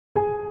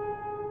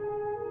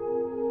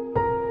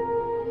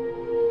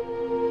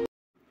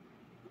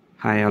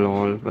Hi, hello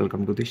all,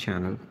 welcome to this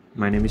channel.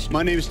 My name is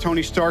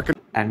Tony Stark.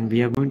 and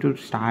we are going to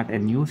start a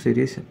new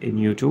series in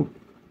YouTube,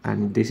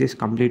 and this is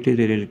completely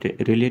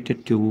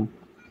related to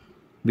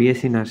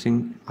BSc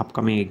Nursing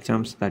upcoming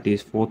exams, that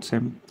is 4th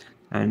sem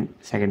and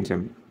 2nd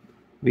sem.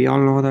 We all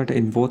know that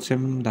in 4th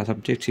sem the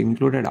subjects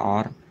included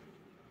are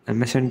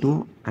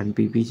MSN2 and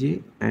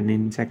PPG, and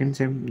in 2nd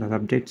sem the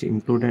subjects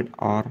included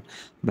are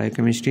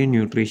Biochemistry,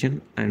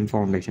 Nutrition and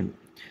Foundation.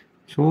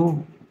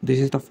 So this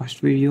is the first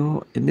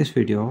video. In this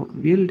video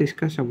we'll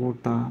discuss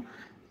about the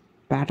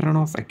pattern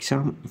of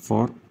exam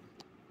for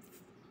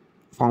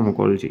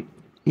pharmacology.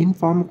 In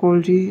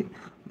pharmacology,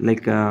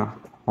 like how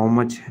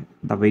much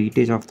the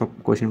weightage of the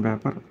question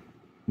paper,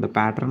 the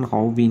pattern,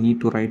 how we need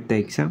to write the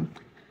exam,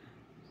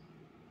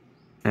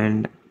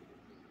 and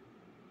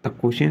the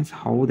questions,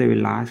 how they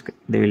will ask,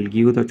 they will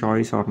give the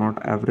choice or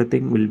not,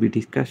 everything will be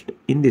discussed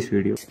in this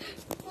video.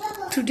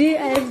 Today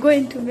I am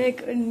going to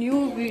make a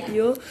new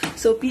video,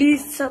 so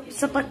please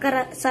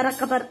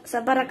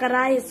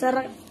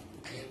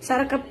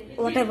sarakap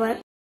whatever.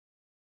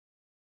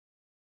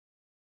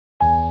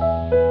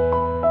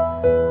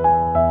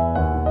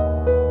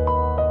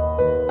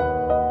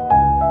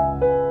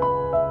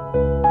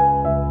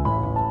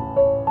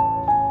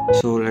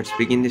 So let's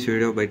begin this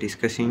video by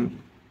discussing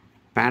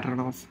pattern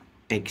of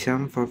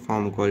exam for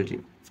pharmacology.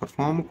 For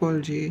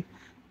pharmacology,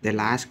 they'll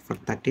ask for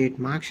 38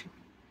 marks.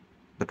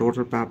 The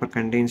total paper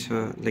contains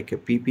like a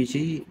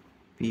PPG.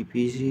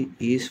 PPG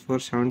is for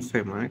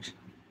 75 marks.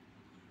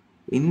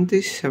 In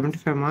this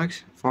 75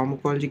 marks,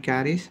 pharmacology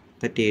carries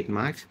 38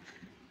 marks.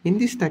 In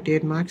this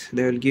 38 marks,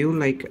 they will give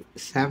like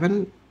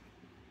 7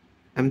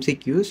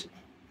 MCQs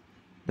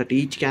that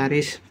each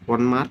carries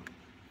 1 mark,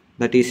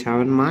 that is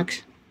 7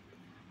 marks.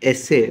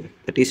 Essay,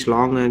 that is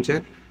long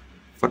answer,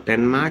 for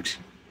 10 marks.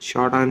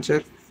 Short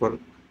answer for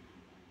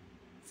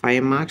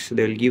 5 marks.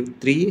 They will give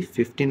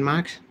 15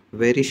 marks.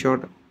 Very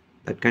short,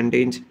 that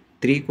contains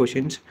 3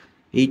 questions.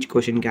 Each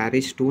question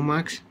carries 2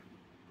 marks.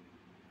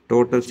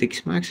 Total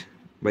 6 marks.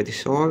 By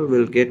this all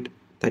will get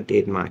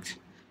 38 marks.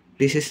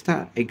 This is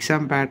the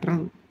exam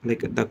pattern,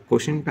 like the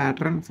question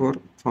pattern for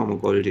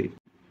pharmacology.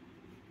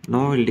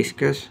 Now we'll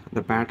discuss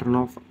the pattern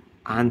of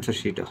answer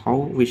sheet, how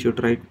we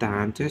should write the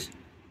answers.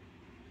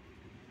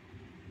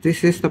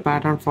 This is the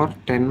pattern for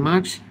 10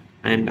 marks,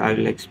 and I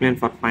will explain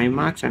for 5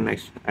 marks, and I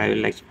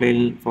will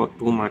explain for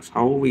 2 marks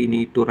how we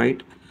need to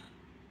write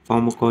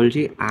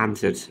pharmacology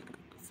answers.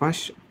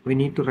 First, we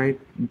need to write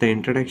the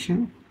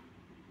introduction.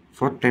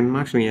 For 10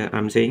 marks,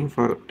 I'm saying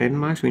for 10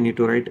 marks, we need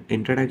to write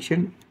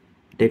introduction,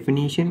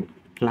 definition,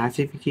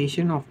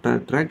 classification of the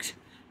drugs,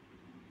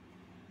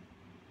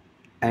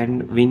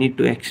 and we need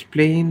to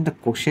explain the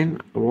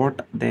question,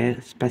 what they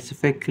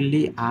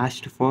specifically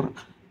asked for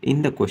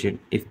in the question.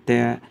 If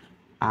they're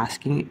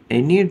asking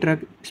any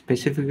drug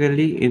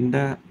specifically in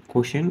the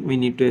question, we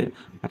need to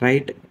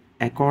write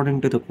according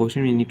to the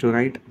question. We need to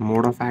write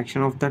mode of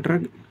action of the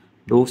drug,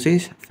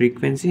 dosage,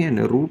 frequency and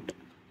route,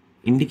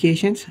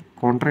 indications,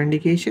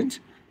 contraindications,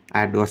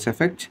 adverse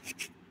effects.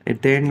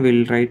 At the end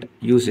we'll write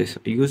uses.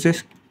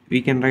 Uses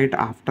we can write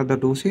after the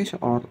dosage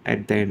or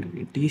at the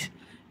end.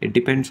 It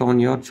depends on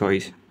your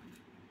choice.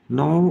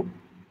 Now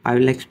I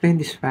will explain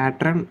this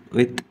pattern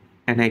with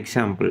an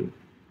example.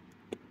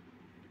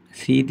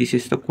 See, this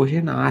is the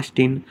question asked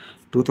in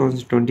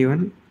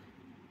 2021.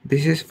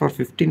 This is for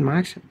 15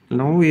 marks.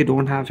 Now we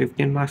don't have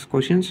 15 marks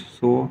questions,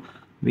 so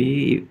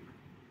we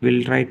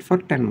will write for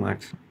 10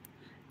 marks.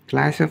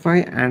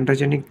 Classify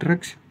androgenic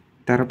drugs,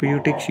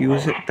 therapeutic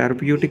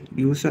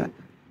use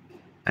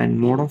and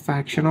mode of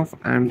action of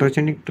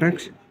androgenic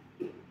drugs,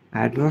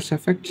 adverse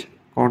effects,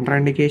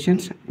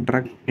 contraindications,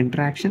 drug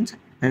interactions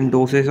and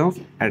doses of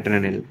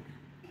adrenaline.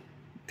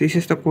 This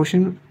is the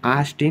question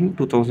asked in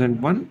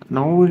 2001.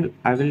 Now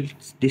I will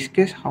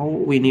discuss how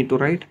we need to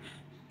write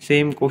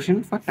same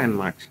question for 10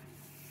 marks.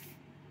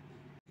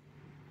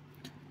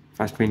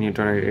 First we need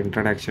to write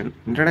introduction.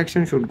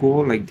 Introduction should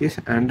go like this.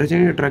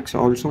 Androgenic drugs,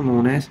 also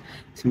known as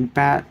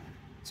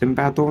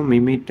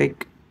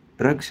sympathomimetic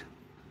drugs,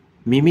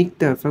 mimic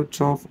the effects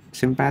of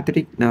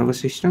sympathetic nervous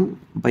system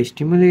by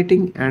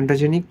stimulating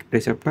androgenic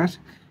receptors.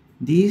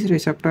 These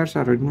receptors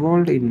are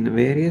involved in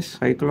various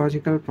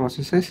psychological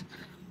processes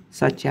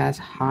such as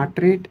heart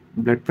rate,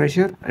 blood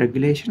pressure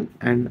regulation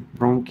and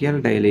bronchial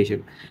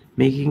dilation,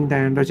 making the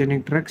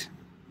androgenic drugs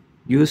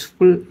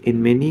useful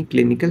in many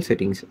clinical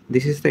settings.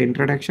 This is the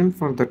introduction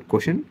for that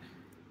question.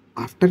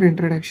 After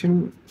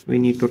introduction, we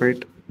need to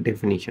write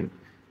definition.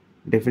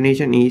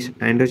 Definition is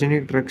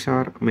androgenic drugs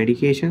are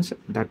medications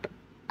that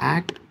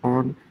act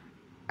on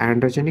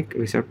androgenic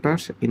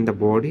receptors in the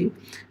body,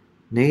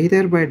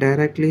 neither by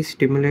directly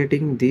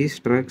stimulating these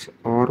drugs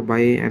or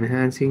by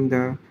enhancing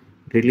the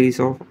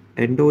release of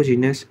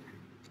endogenous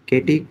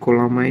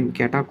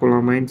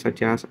catecholamine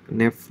such as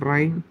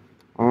nephrine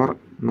or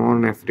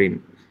norepinephrine.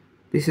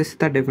 This is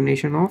the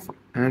definition of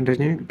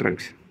androgenic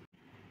drugs.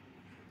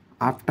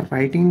 After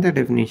writing the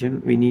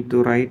definition, we need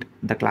to write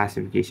the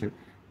classification.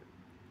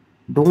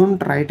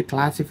 Don't write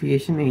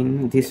classification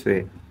in this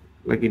way,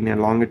 like in a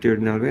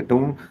longitudinal way.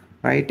 Don't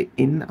write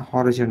in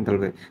horizontal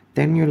way.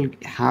 Then you'll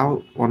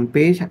have one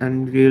page,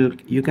 and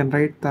you can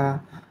write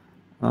the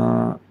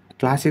uh,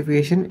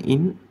 classification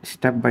in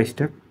step by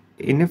step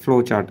in a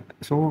flow chart.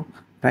 So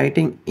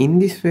writing in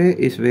this way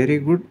is very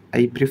good.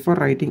 I prefer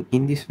writing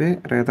in this way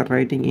rather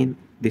writing in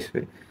this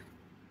way.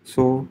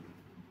 So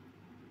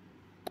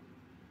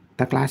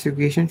the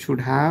classification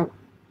should have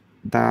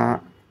the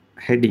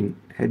heading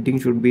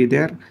should be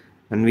there,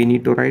 and we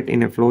need to write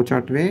in a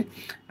flowchart way.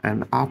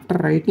 And after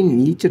writing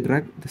each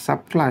drug, the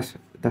subclass,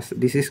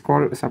 this is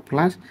called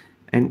subclass,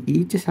 and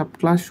each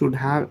subclass should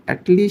have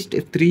at least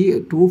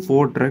 3 to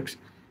 4 drugs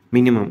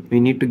minimum. We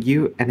need to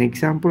give an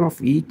example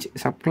of each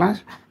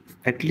subclass.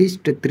 At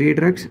least 3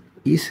 drugs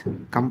is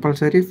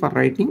compulsory for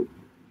writing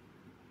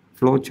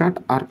flowchart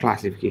or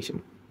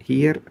classification.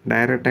 Here,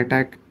 direct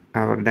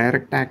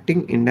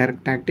acting,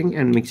 indirect acting,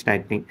 and mixed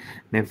acting,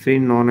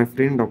 nephrine,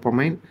 norepinephrine,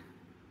 dopamine,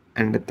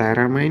 and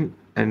thiamine,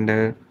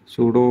 and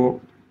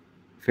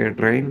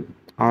pseudoephedrine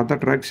are the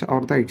drugs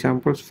or the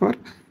examples for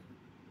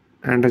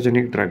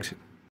androgenic drugs.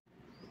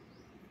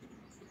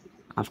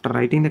 After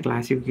writing the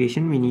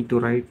classification, we need to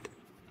write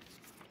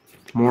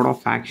mode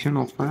of action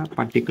of a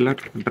particular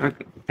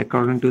drug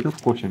according to the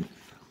question.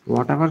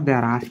 Whatever they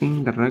are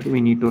asking the drug,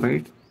 we need to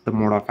write the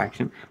mode of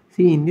action.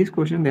 See, in this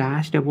question, they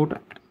asked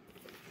about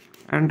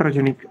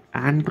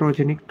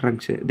androgenic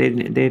drugs.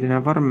 They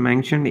never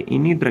mentioned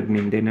any drug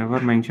name. They never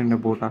mentioned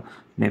about a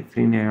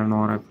nephrine or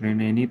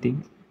norepinephrine,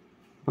 anything.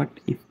 But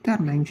if they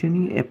are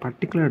mentioning a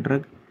particular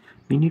drug,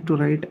 we need to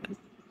write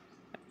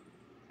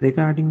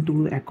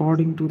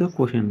according to the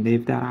question.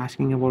 If they are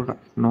asking about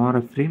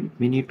norepinephrine,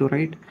 we need to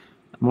write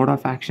mode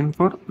of action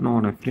for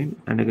norepinephrine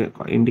and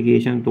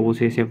indication,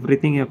 dosage,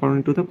 everything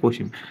according to the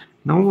question.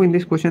 Now in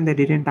this question, they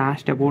didn't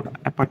ask about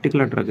a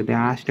particular drug. They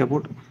asked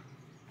about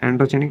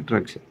androgenic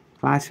drugs.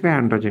 Classify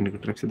androgenic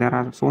drugs. There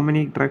are so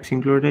many drugs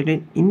included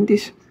in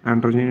this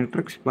androgenic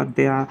drugs, but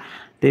they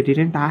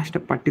didn't ask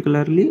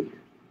particularly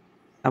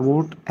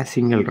about a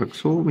single drug.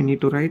 So we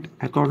need to write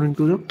according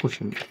to the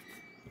question.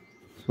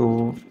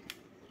 So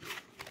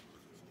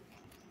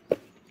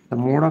the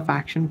mode of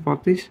action for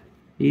this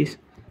is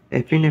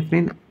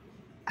epinephrine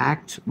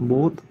acts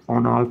both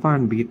on alpha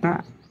and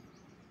beta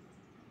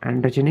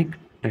androgenic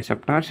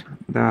receptors.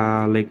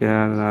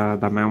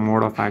 The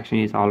mode of action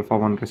is alpha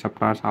 1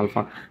 receptors,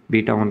 alpha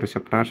beta 1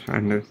 receptors,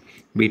 and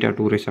beta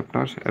 2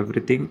 receptors.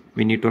 Everything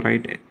we need to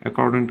write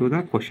according to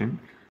the question.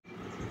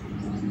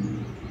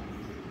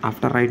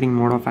 After writing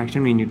mode of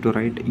action, we need to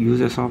write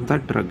uses of the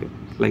drug.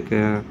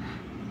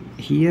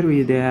 Here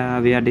we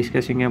are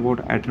discussing about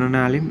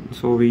adrenaline.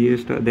 So we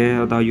used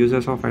the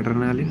uses of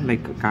adrenaline,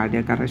 like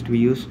cardiac arrest we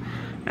use,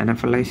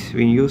 anaphylaxis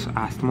we use,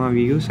 asthma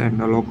we use, and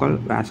local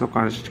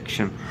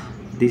vasoconstriction.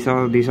 These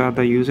are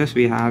the uses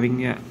we are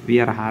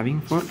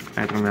having for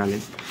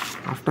adrenaline.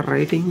 After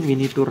writing, we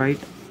need to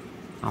write.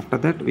 After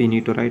that, we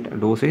need to write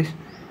dosage,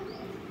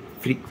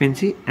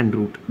 frequency, and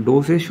route.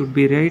 Dosage should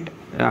be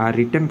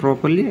written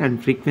properly,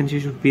 and frequency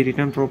should be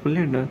written properly,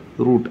 and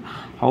route.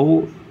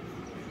 How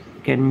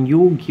can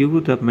you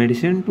give the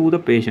medicine to the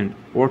patient?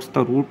 What's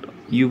the route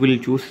you will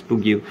choose to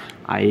give?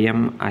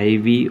 IM,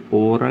 IV,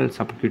 oral,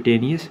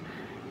 subcutaneous.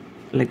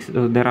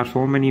 So there are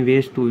so many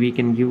ways we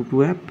can give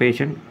to a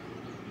patient.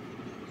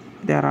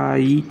 There are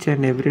each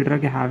and every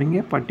drug having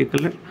a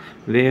particular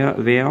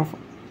way of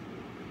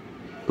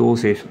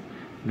dosage,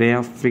 way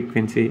of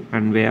frequency,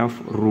 and way of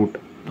route,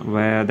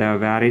 where they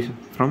varies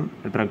from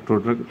drug to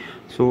drug.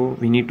 So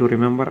we need to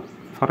remember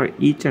for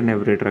each and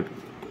every drug.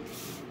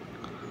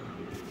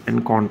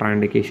 And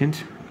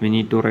contraindications, we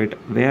need to write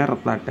where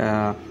that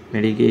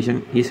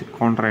medication is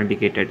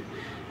contraindicated: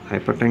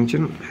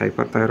 hypertension,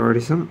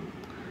 hyperthyroidism,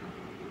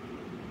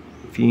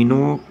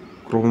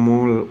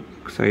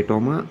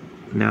 phenochromocystoma,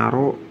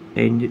 narrow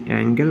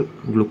angle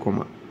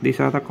glaucoma. These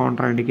are the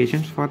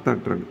contraindications for the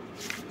drug.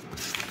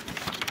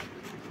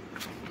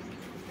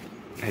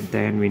 At the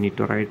end, we need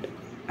to write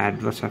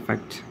adverse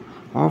effects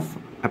of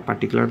a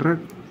particular drug,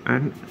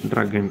 and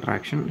drug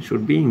interaction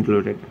should be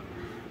included.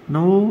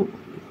 Now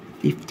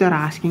if they're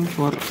asking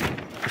for,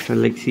 so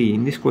see,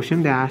 in this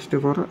question they asked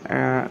for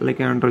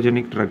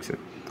androgenic drugs.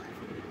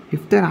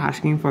 If they're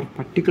asking for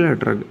particular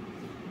drug,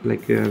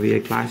 we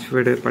have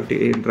classified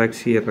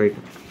drugs here, right?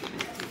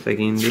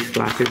 In this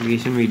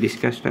classification we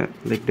discussed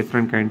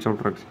different kinds of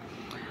drugs.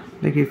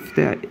 If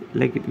they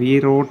they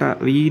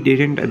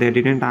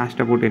didn't ask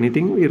about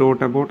anything, we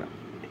wrote about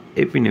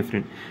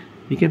epinephrine.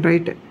 We can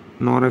write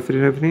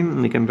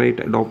norepinephrine, we can write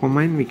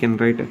dopamine, we can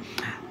write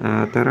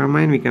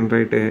thiamine, we can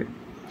write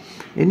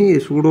any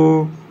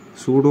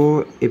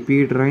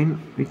pseudoephedrine.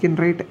 We can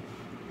write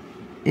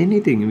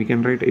anything. We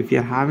can write, if you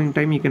are having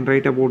time, you can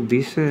write about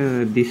this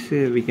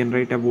we can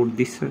write about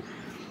this. You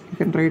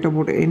can write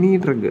about any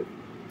drug.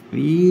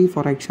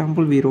 For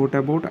example, we wrote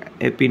about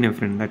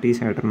epinephrine, that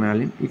is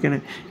adrenaline. You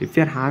can, if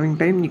you are having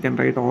time, you can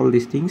write all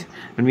these things.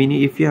 And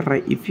if you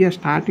are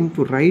starting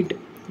to write,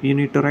 you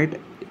need to write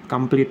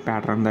complete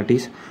pattern, that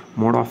is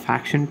mode of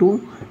action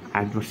to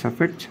adverse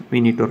effects. We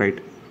need to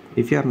write.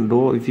 If you're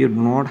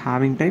not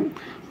having time,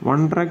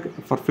 one drug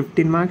for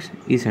 15 marks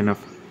is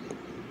enough.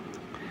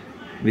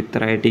 with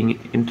writing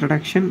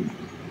introduction,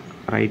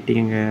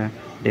 writing a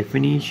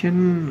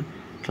definition,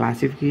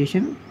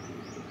 classification.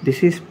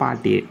 This is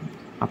part A.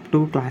 Up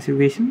to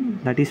classification,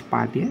 that is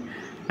part A,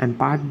 and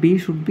part B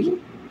should be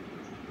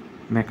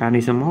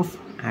mechanism of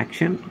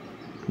action,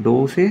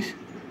 dosage,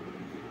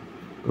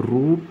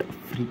 route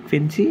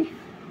frequency,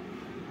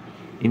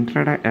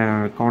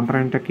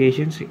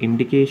 contraindications,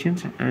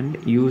 indications, and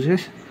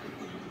uses,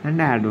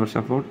 and adverse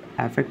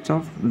effects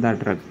of the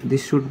drug.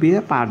 This should be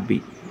a part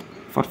B.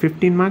 For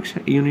 15 marks,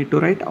 you need to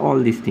write all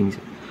these things.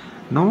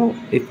 Now,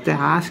 if they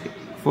ask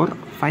for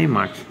 5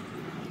 marks,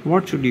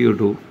 what should you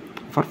do?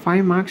 For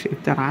 5 marks,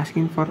 if they're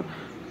asking for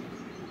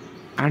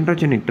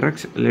androgenic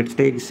drugs, let's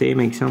take same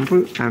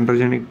example,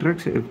 androgenic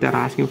drugs. If they're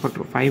asking for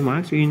 5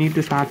 marks, you need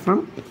to start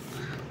from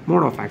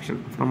mode of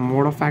action. From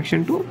mode of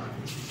action to,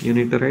 you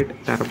need to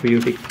write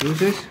therapeutic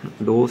uses,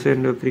 dose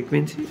and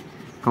frequency,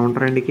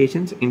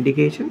 contraindications,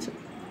 indications,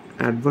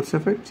 adverse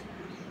effects,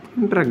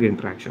 and drug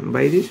interaction.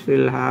 By this,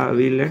 we'll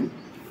learn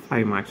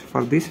 5 marks.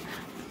 For this,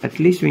 at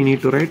least we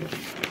need to write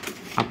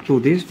up to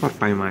this for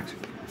 5 marks.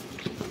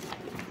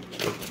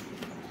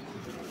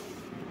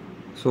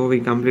 So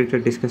we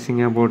completed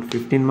discussing about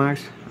 15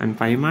 marks and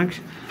 5 marks,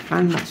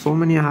 and so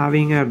many are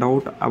having a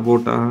doubt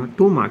about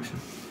 2 marks.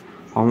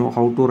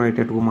 How to write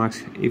a 2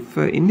 marks? If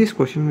in this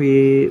question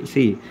we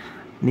see,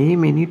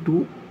 name any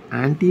 2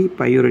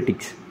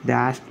 antipyretics. They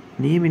ask,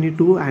 name any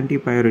 2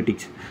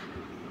 antipyretics.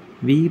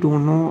 We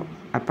don't know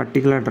a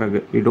particular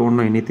drug. We don't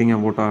know anything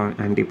about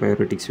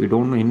antipyretics. We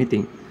don't know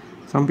anything.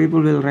 Some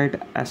people will write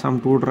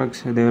some 2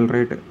 drugs. They will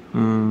write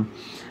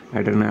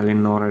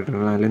adrenaline or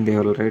adrenaline. They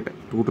will write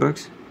 2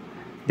 drugs.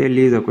 They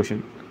leave the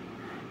question.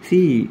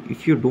 See,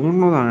 if you don't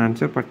know the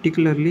answer,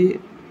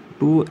 particularly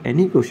to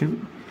any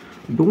question,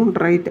 don't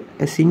write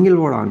a single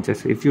word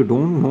answers. If you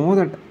don't know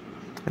that,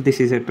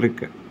 this is a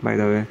trick, by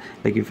the way.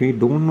 Like if you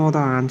don't know the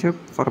answer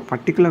for a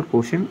particular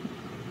question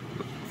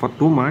for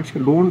 2 marks,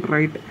 don't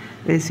write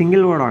a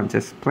single word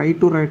answers. Try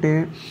to write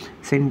a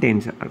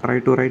sentence. Try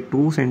to write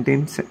 2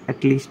 sentences,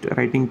 at least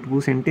writing 2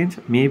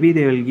 sentences. Maybe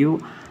they will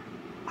give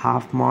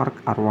half mark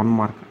or 1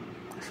 mark.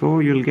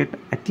 So you'll get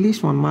at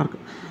least 1 mark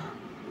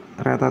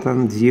rather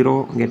than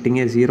 0.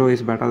 Getting a 0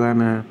 is better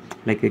than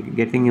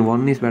getting a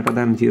 1 is better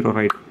than 0,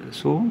 right?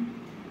 So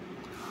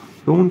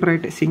don't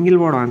write single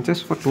word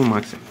answers for 2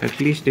 marks. At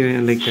least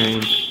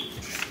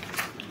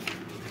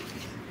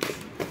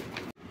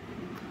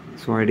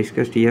so I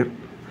discussed here,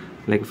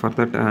 like for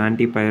that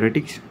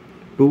antipyretics,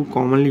 2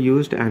 commonly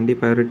used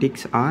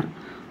antipyretics are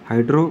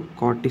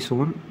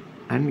hydrocortisone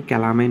and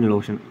calamine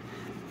lotion.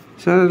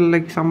 So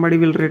like somebody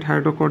will write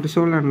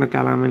hydrocortisone and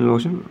calamine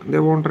lotion, they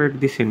won't write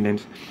this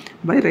sentence.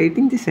 By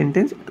writing this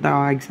sentence,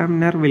 the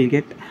examiner will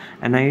get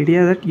an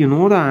idea that you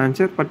know the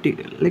answer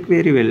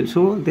very well.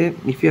 So they,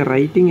 if you are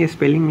writing a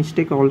spelling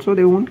mistake also,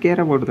 they won't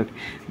care about that.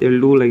 They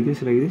will do like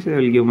this, they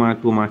will give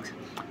 2 marks.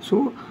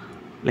 So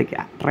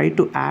try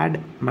to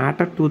add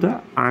matter to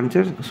the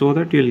answer so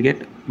that you will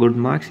get good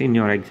marks in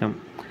your exam.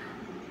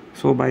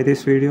 So by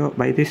this we'll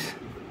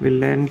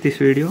end this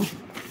video.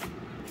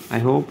 I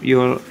hope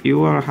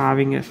you are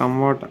having a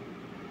somewhat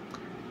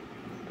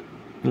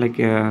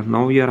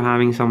now you are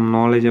having some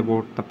knowledge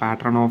about the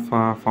pattern of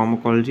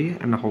pharmacology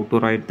and how to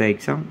write the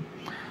exam.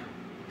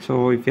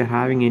 So if you're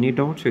having any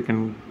doubts, you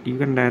can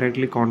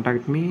directly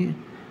contact me.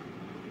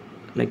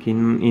 Like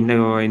in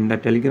the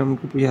Telegram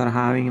group, you are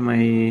having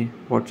my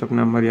WhatsApp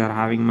number, you are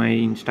having my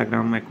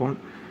Instagram account.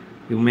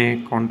 You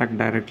may contact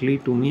directly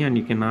to me and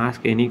you can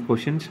ask any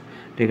questions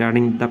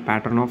regarding the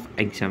pattern of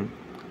exam.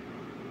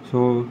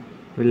 So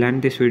we'll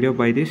end this video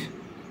by this.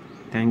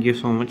 Thank you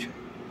so much.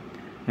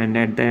 And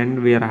at the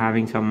end we are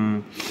having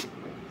some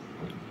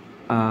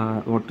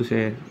what to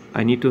say,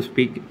 I need to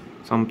speak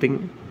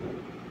something,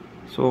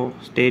 so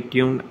stay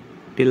tuned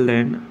till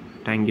then.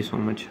 Thank you so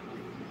much.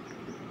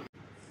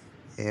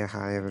 Hey,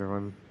 hi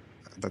everyone.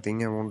 The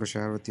thing I want to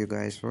share with you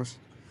guys was,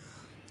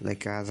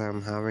 as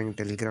I'm having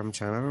Telegram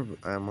channel,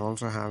 I'm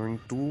also having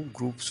two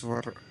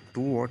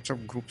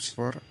WhatsApp groups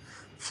for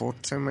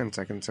 4th sem and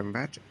 2nd sem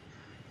batch.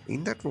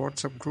 In that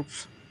WhatsApp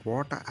groups,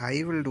 what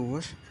I will do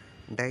is,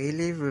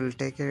 daily we'll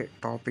take a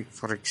topic.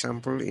 For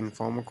example, in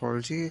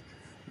pharmacology,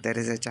 there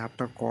is a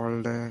chapter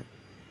called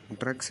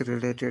drugs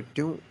related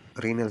to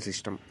renal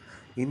system.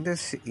 In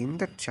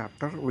that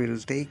chapter, we'll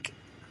take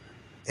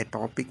a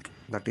topic,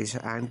 that is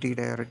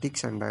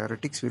antidiuretics and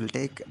diuretics. We'll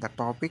take the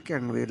topic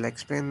and we'll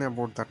explain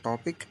about the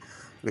topic.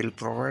 We'll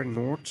provide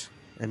notes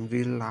and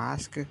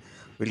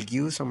we'll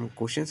give some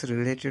questions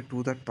related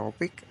to the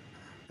topic,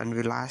 and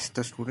we'll ask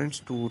the students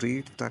to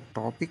read the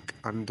topic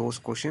and those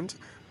questions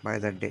by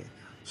that day.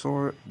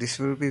 So this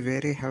will be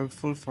very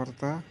helpful for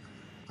the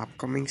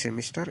upcoming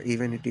semester,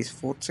 even it is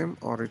 4th sem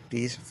or it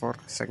is for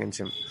 2nd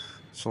sem.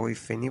 So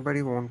if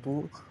anybody want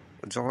to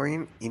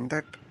join in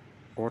that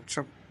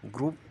WhatsApp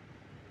group,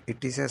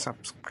 it is a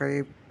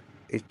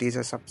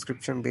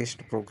subscription based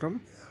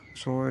program.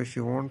 So if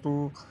you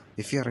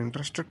are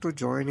interested to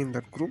join in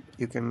that group,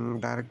 you can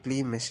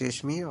directly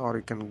message me or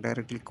you can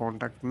directly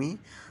contact me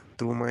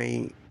through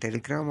my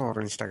Telegram or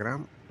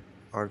Instagram.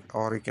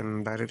 or you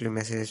can directly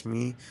message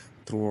me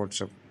through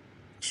WhatsApp.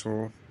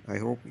 So I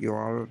hope you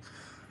all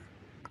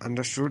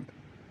understood,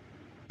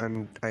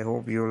 and I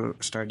hope you'll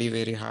study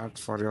very hard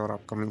for your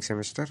upcoming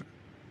semester.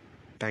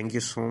 Thank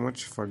you so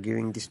much for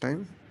giving this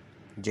time.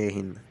 Jai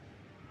Hind.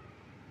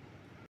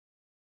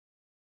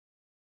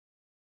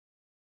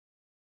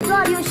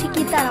 Olha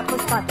chiquitara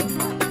pros patos.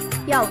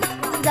 Yo,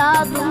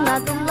 da dum la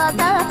da dum la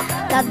da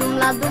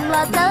dum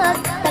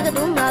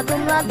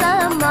la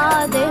da,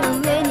 made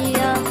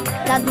mania.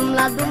 Da dum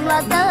la da dum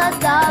la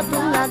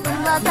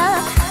da,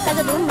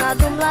 da dum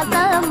la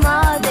da,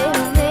 made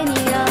mania.